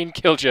 18. 18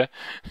 killed you.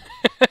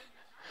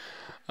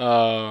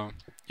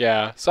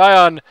 Yeah,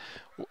 Scion,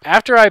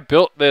 after I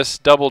built this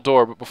double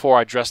door, but before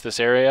I dressed this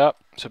area up,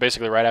 so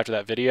basically right after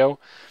that video,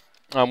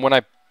 when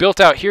I built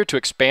out here to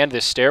expand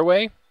this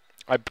stairway,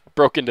 I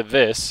broke into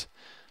this.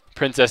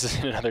 Princess is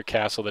in another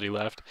castle that he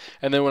left.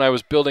 And then when I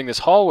was building this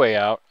hallway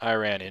out, I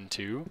ran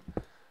into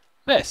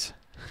this.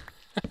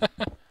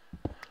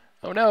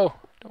 Oh no,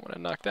 don't want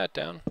to knock that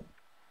down.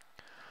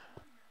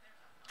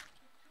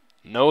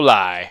 No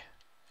lie.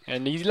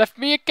 And he left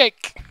me a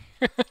cake.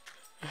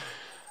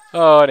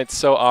 Oh, and it's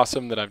so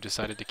awesome that I've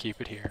decided to keep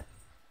it here.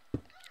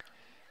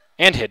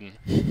 And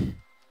hidden.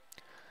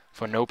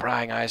 For no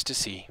prying eyes to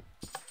see.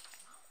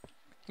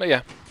 But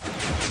yeah.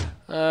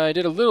 I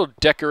did a little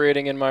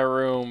decorating in my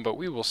room, but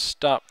we will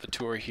stop the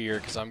tour here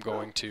because I'm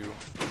going to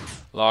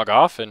log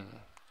off and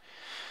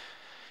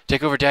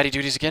take over daddy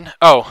duties again.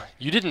 Oh,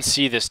 you didn't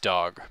see this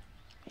dog.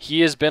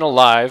 He has been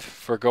alive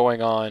for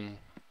going on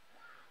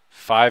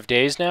 5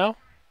 days now,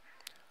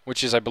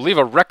 which is, I believe,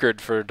 a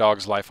record for a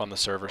dog's life on the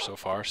server so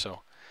far.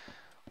 So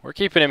we're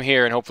keeping him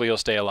here, and hopefully he'll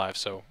stay alive.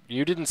 So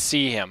you didn't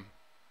see him.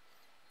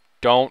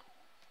 Don't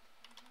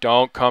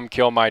come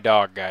kill my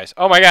dog, guys.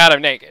 Oh my God,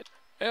 I'm naked.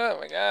 Oh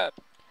my God.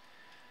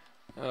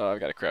 Oh, I've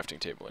got a crafting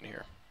table in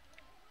here.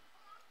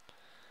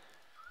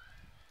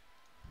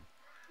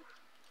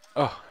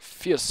 Oh, I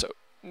feel so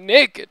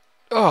naked.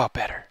 Oh,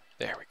 better.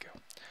 There we go.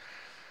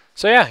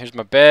 So yeah, here's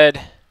my bed.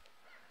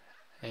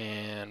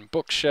 And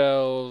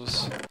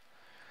bookshelves.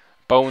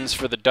 Bones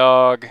for the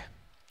dog.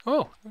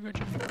 Oh, we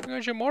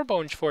got you more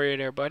bones for you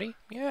there, buddy.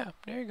 Yeah,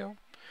 there you go.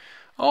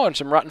 Oh, and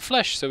some rotten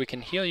flesh so we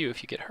can heal you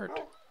if you get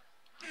hurt.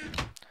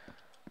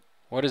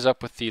 What is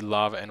up with the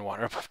lava and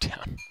water above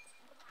down?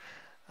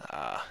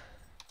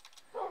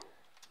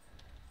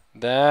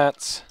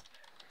 That's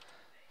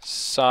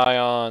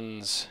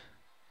Scion's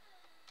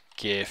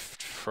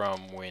gift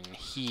from when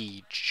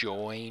he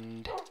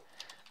joined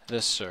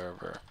the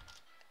server.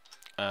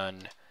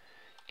 An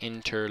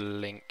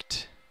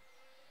interlinked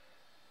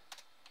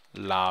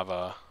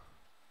lava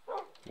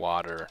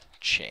water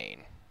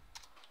chain.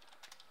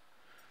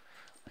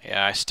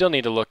 Yeah, I still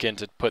need to look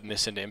into putting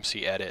this into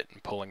MC Edit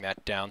and pulling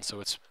that down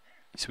so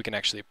we can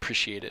actually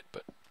appreciate it.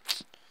 But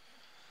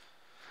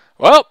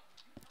well,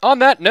 on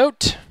that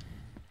note,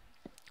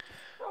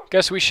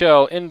 guess we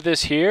shall end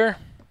this here.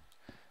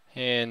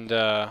 And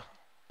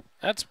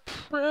that's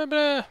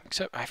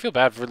except I feel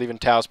bad for leaving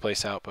Tao's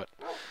place out, but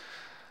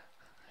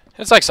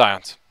it's like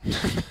Scion's.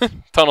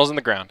 Tunnels in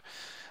the ground.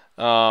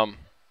 And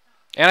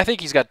I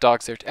think he's got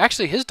dogs there.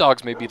 Actually, his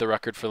dogs may be the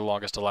record for the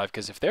longest alive,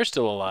 because if they're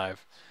still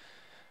alive,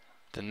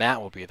 then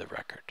that will be the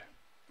record.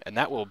 And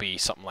that will be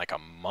something like a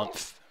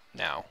month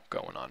now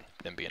going on,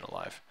 them being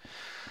alive.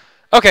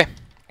 Okay,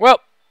 well,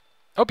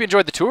 hope you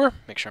enjoyed the tour.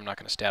 Make sure I'm not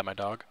going to stab my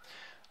dog.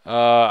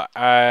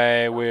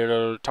 I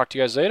will talk to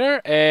you guys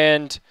later,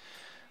 and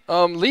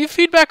leave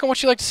feedback on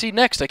what you'd like to see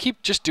next. I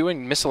keep just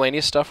doing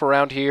miscellaneous stuff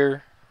around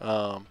here,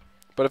 but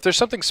if there's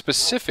something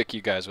specific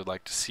you guys would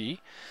like to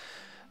see,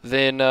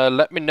 then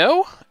let me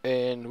know,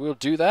 and we'll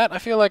do that. I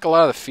feel like a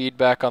lot of the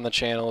feedback on the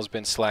channel has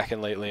been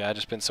slacking lately. I've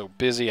just been so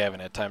busy, I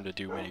haven't had time to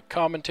do many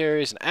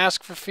commentaries and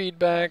ask for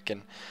feedback.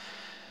 And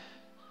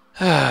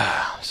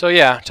so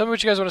yeah, tell me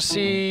what you guys want to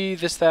see,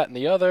 this, that, and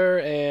the other,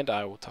 and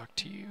I will talk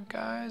to you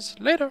guys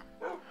later.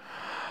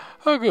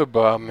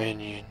 Goodbye,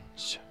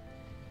 minions.